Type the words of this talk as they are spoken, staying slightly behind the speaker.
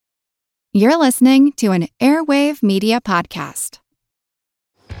You're listening to an Airwave Media Podcast.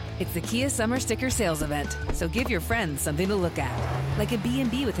 It's the Kia Summer Sticker Sales Event, so give your friends something to look at, like a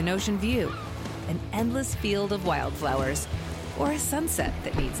B&B with an ocean view, an endless field of wildflowers, or a sunset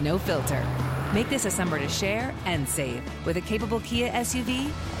that needs no filter. Make this a summer to share and save with a capable Kia SUV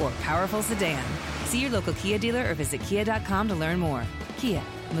or powerful sedan. See your local Kia dealer or visit kia.com to learn more. Kia,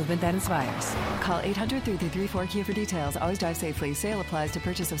 movement that inspires. Call 800-3334-KIA for details. Always drive safely. Sale applies to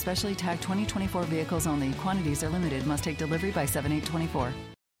purchase of specially tagged 2024 vehicles only. Quantities are limited. Must take delivery by 7/8/24.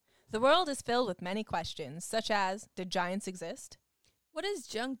 The world is filled with many questions, such as, did giants exist? What is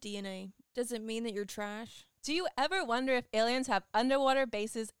junk DNA? Does it mean that you're trash? Do you ever wonder if aliens have underwater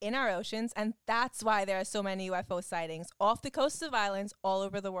bases in our oceans, and that's why there are so many UFO sightings off the coasts of islands all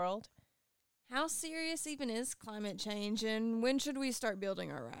over the world? How serious even is climate change, and when should we start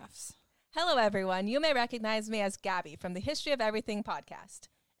building our rafts? Hello, everyone. You may recognize me as Gabby from the History of Everything podcast.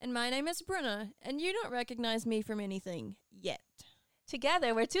 And my name is Bruna, and you don't recognize me from anything yet.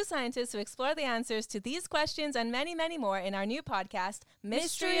 Together, we're two scientists who explore the answers to these questions and many, many more in our new podcast,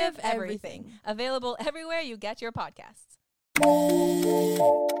 Mystery of Everything, available everywhere you get your podcasts.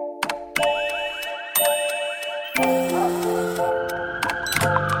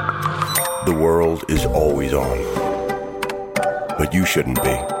 The world is always on, but you shouldn't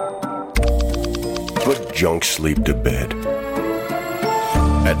be. Put junk sleep to bed.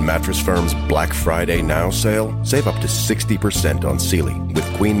 At Mattress Firm's Black Friday Now sale, save up to 60% on Sealy, with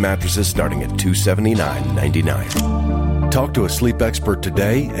queen mattresses starting at $279.99. Talk to a sleep expert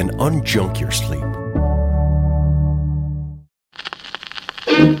today and unjunk your sleep.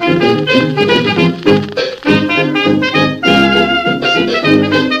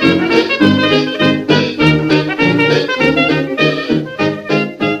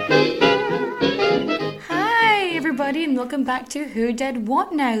 And welcome back to Who Did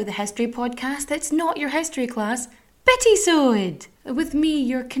What Now, the history podcast that's not your history class, Bittisode. With me,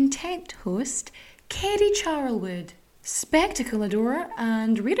 your content host, Kerry Charlwood, spectacle adorer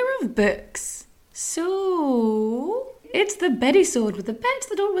and reader of books. So, it's the Bittisode with the bits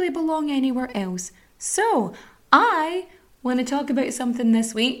that don't really belong anywhere else. So, I want to talk about something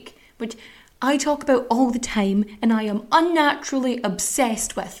this week, which I talk about all the time and I am unnaturally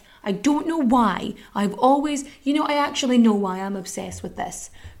obsessed with. I don't know why. I've always, I actually know why I'm obsessed with this.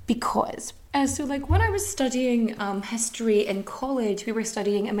 Because, when I was studying history in college, we were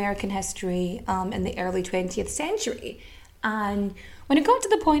studying American history in the early 20th century. And when it got to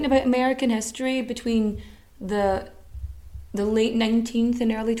the point about American history between the late 19th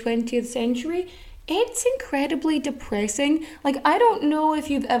and early 20th century, it's incredibly depressing. I don't know if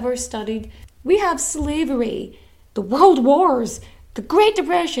you've ever studied. We have slavery, the world wars, the Great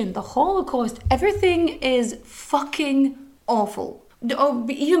Depression, the Holocaust, everything is fucking awful.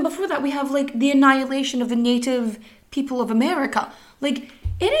 Even before that, we have, the annihilation of the native people of America. It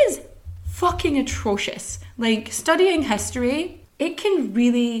is fucking atrocious. Studying history, it can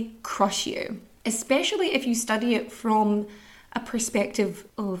really crush you. Especially if you study it from a perspective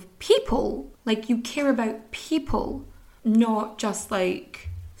of people. You care about people, not just,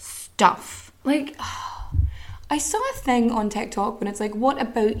 stuff. I saw a thing on TikTok when it's what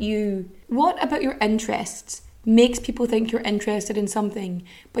about you? What about your interests makes people think you're interested in something,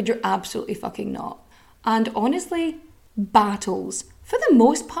 but you're absolutely fucking not? And honestly, battles. For the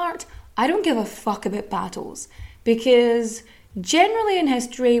most part, I don't give a fuck about battles because generally in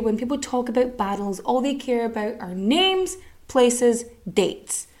history, when people talk about battles, all they care about are names, places,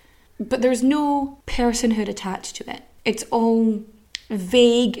 dates. But there's no personhood attached to it. It's all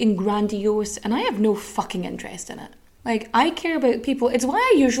vague and grandiose, and I have no fucking interest in it. I care about people. It's why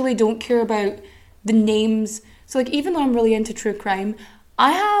I usually don't care about the names. So, even though I'm really into true crime,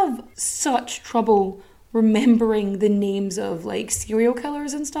 I have such trouble remembering the names of, serial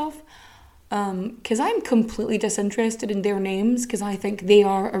killers and stuff. Because I'm completely disinterested in their names, because I think they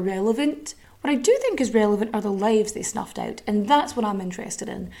are irrelevant. What I do think is relevant are the lives they snuffed out, and that's what I'm interested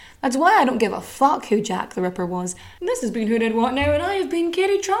in. That's why I don't give a fuck who Jack the Ripper was. And this has been Who Did What Now, and I have been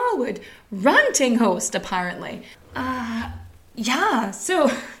Kerry Charlwood, ranting host, apparently. So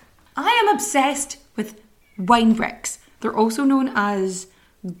I am obsessed with wine bricks. They're also known as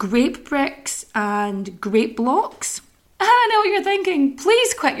grape bricks and grape blocks. I know what you're thinking.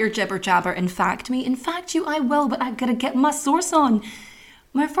 Please quit your jibber jabber and fact me. In fact you, I will, but I gotta get my source on.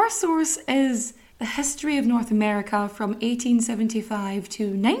 My first source is the History of North America from 1875 to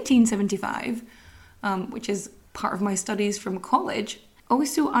 1975, which is part of my studies from college.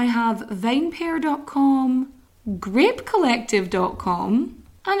 Also, I have vinepair.com, grapecollective.com,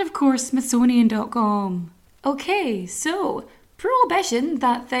 and of course, smithsonian.com. Okay, so Prohibition,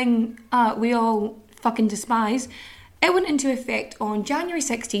 that thing we all fucking despise, it went into effect on January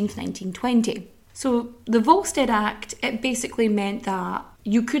 16th, 1920. So the Volstead Act, it basically meant that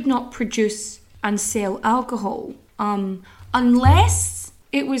you could not produce and sell alcohol unless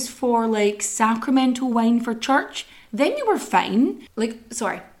it was for like sacramental wine for church. Then you were fine.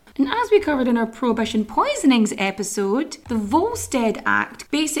 And as we covered in our Prohibition Poisonings episode, the Volstead Act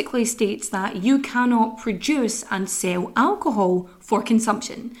basically states that you cannot produce and sell alcohol for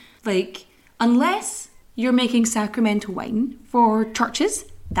consumption. Like, unless you're making sacramental wine for churches,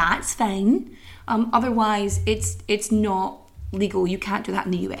 that's fine. Otherwise, it's not legal. You can't do that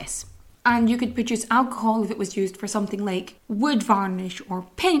in the US. And you could produce alcohol if it was used for something like wood varnish or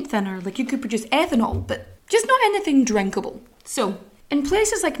paint thinner. Like, you could produce ethanol, but just not anything drinkable. So, in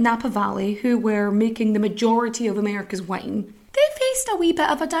places like Napa Valley, who were making the majority of America's wine, they faced a wee bit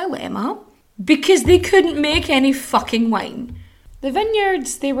of a dilemma because they couldn't make any fucking wine. The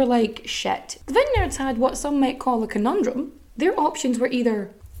vineyards, they were like, shit. The vineyards had what some might call a conundrum. Their options were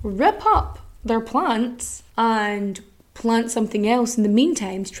either rip up their plants and plant something else in the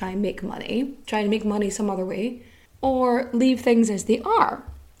meantime to try and make money some other way, or leave things as they are,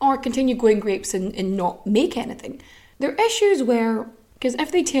 or continue growing grapes and not make anything. Their issues were, because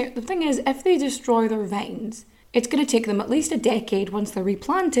if they destroy their vines, it's going to take them at least a decade once they're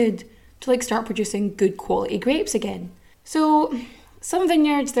replanted to like start producing good quality grapes again. So some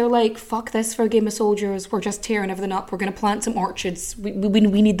vineyards, they're like, fuck this for a game of soldiers, we're just tearing everything up, we're going to plant some orchards, we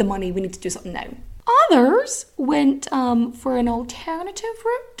need the money, we need to do something now. Others went for an alternative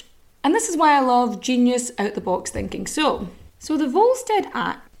route. And this is why I love genius out-the-box thinking. So the Volstead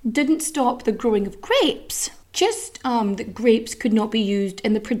Act didn't stop the growing of grapes, just that grapes could not be used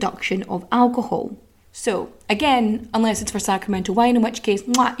in the production of alcohol. So, again, unless it's for sacramental wine, in which case,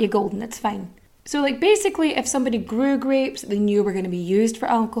 you're golden, it's fine. So, like, basically, if somebody grew grapes that they knew were going to be used for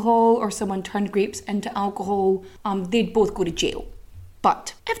alcohol, or someone turned grapes into alcohol, they'd both go to jail.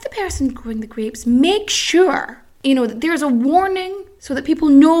 But if the person growing the grapes makes sure, that there's a warning so that people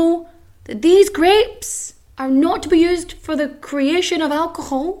know that these grapes are not to be used for the creation of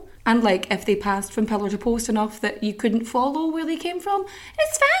alcohol, and like if they passed from pillar to post enough that you couldn't follow where they came from,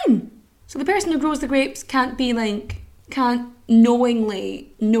 it's fine. So the person who grows the grapes can't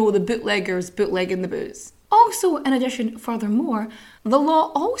knowingly know the bootleggers bootlegging the booze. Also, in addition, furthermore, the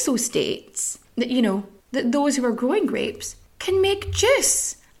law also states that, that those who are growing grapes can make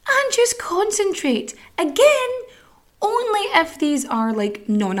juice and juice concentrate. Again, only if these are like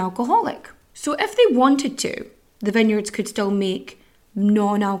non-alcoholic. So if they wanted to, the vineyards could still make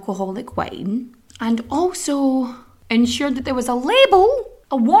non-alcoholic wine and also ensured that there was a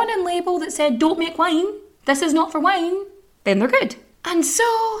warning label that said, don't make wine, this is not for wine, then they're good. And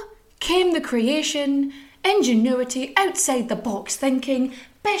so came the creation, ingenuity, outside the box thinking,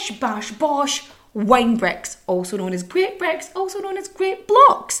 bish bash bosh, wine bricks, also known as grape bricks, also known as grape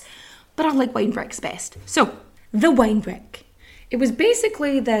blocks. But I like wine bricks best. So, the wine brick. It was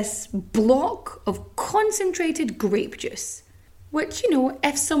basically this block of concentrated grape juice, which,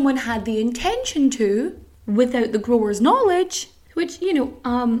 if someone had the intention to, without the grower's knowledge,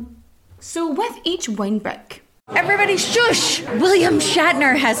 so with each wine brick. Everybody shush! William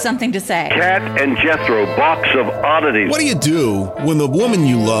Shatner has something to say. Cat and Jethro, box of oddities. What do you do when the woman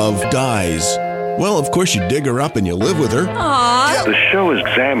you love dies? Well, of course you dig her up and you live with her. Aww. The show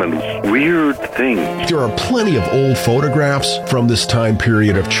examines weird things. There are plenty of old photographs from this time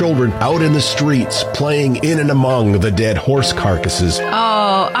period of children out in the streets playing in and among the dead horse carcasses.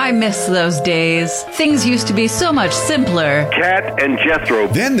 Oh, I miss those days. Things used to be so much simpler. Cat and Jethro.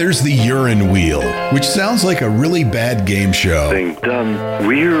 Then there's the urine wheel, which sounds like a really bad game show. Thing done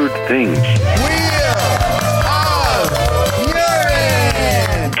weird things.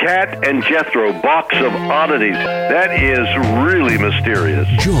 Cat and Jethro, box of oddities. That is really mysterious.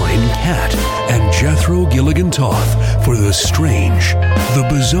 Join Cat and Jethro Gilligan Toth for the strange, the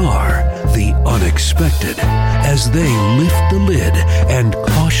bizarre, the unexpected, as they lift the lid and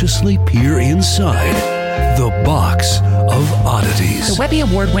cautiously peer inside the Box of Oddities. The Webby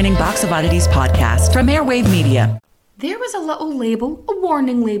Award-winning Box of Oddities podcast from Airwave Media. There was a little label, a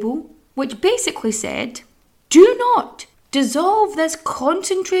warning label, which basically said, do not dissolve this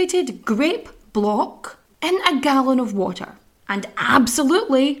concentrated grape block in a gallon of water. And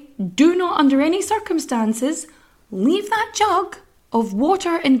absolutely do not under any circumstances leave that jug of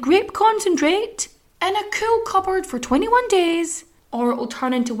water and grape concentrate in a cool cupboard for 21 days or it will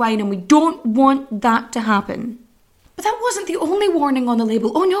turn into wine, and we don't want that to happen. But that wasn't the only warning on the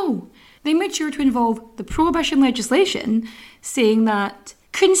label. Oh no! They made sure to involve the prohibition legislation saying that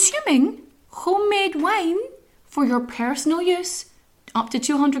consuming homemade wine for your personal use, up to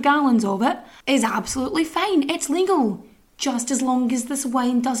 200 gallons of it, is absolutely fine. It's legal, just as long as this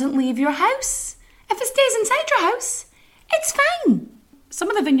wine doesn't leave your house. If it stays inside your house, it's fine. Some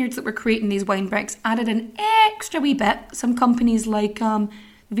of the vineyards that were creating these wine bricks added an extra wee bit. Some companies like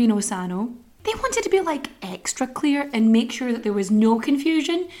Vino Sano, they wanted to be like extra clear and make sure that there was no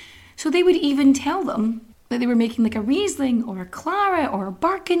confusion. So they would even tell them that they were making like a Riesling or a Claret or a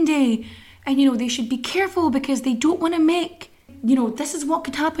Burgundy. And, they should be careful because they don't want to make, this is what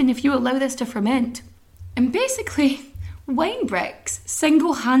could happen if you allow this to ferment. And basically, wine bricks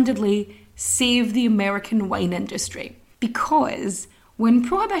single-handedly saved the American wine industry. Because when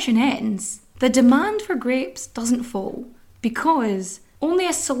Prohibition ends, the demand for grapes doesn't fall. Because only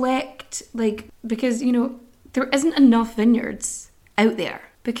a select, because there isn't enough vineyards out there.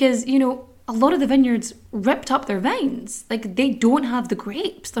 Because, a lot of the vineyards ripped up their vines. They don't have the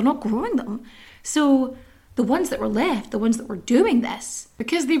grapes. They're not growing them. So the ones that were left, the ones that were doing this,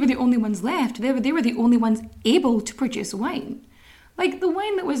 because they were the only ones left, they were the only ones able to produce wine. The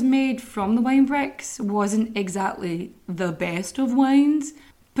wine that was made from the wine bricks wasn't exactly the best of wines,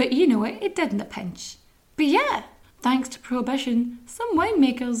 but it did in a pinch. But yeah, thanks to Prohibition, some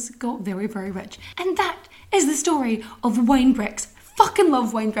winemakers got very, very rich. And that is the story of wine bricks. Fucking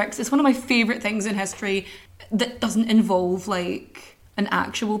love wine bricks. It's one of my favourite things in history that doesn't involve, an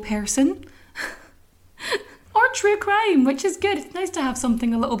actual person. Or true crime, which is good. It's nice to have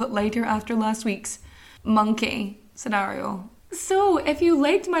something a little bit lighter after last week's monkey scenario. So, if you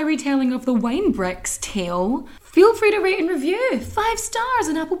liked my retelling of the wine bricks tale, feel free to rate and review. 5 stars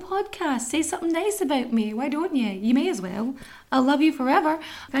on Apple Podcasts. Say something nice about me. Why don't you? You may as well. I'll love you forever.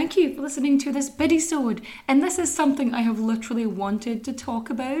 Thank you for listening to this Bittisode. And this is something I have literally wanted to talk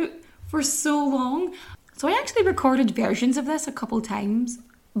about for so long. So I actually recorded versions of this a couple times,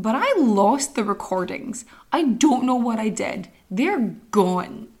 but I lost the recordings. I don't know what I did. They're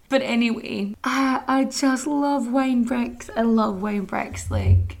gone. But anyway, I just love wine bricks. I love wine bricks.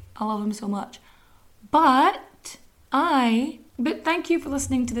 I love them so much. But thank you for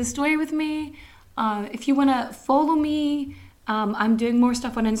listening to this story with me. If you want to follow me, I'm doing more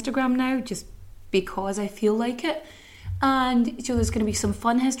stuff on Instagram now just because I feel like it. And so there's going to be some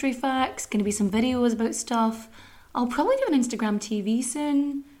fun history facts, going to be some videos about stuff. I'll probably do an Instagram TV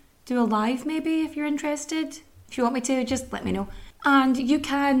soon. Do a live maybe if you're interested. If you want me to, just let me know. And you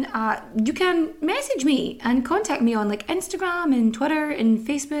can message me and contact me on Instagram and Twitter and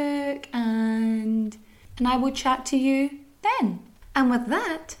Facebook and I will chat to you then. And with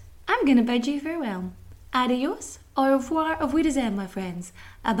that, I'm going to bid you farewell. Adios, au revoir, auf Wiedersehen, my friends.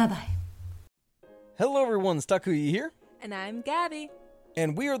 Bye-bye. Hello everyone, Stakuyi here. And I'm Gabby.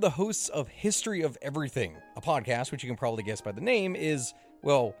 And we are the hosts of History of Everything, a podcast which you can probably guess by the name is,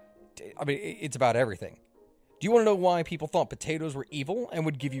 it's about everything. Do you want to know why people thought potatoes were evil and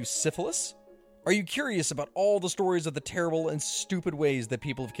would give you syphilis? Are you curious about all the stories of the terrible and stupid ways that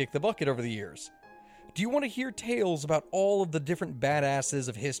people have kicked the bucket over the years? Do you want to hear tales about all of the different badasses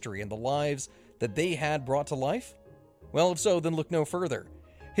of history and the lives that they had brought to life? Well, if so, then look no further.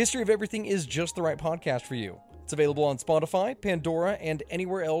 History of Everything is just the right podcast for you. It's available on Spotify, Pandora, and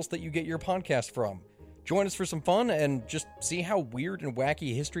anywhere else that you get your podcast from. Join us for some fun and just see how weird and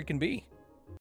wacky history can be.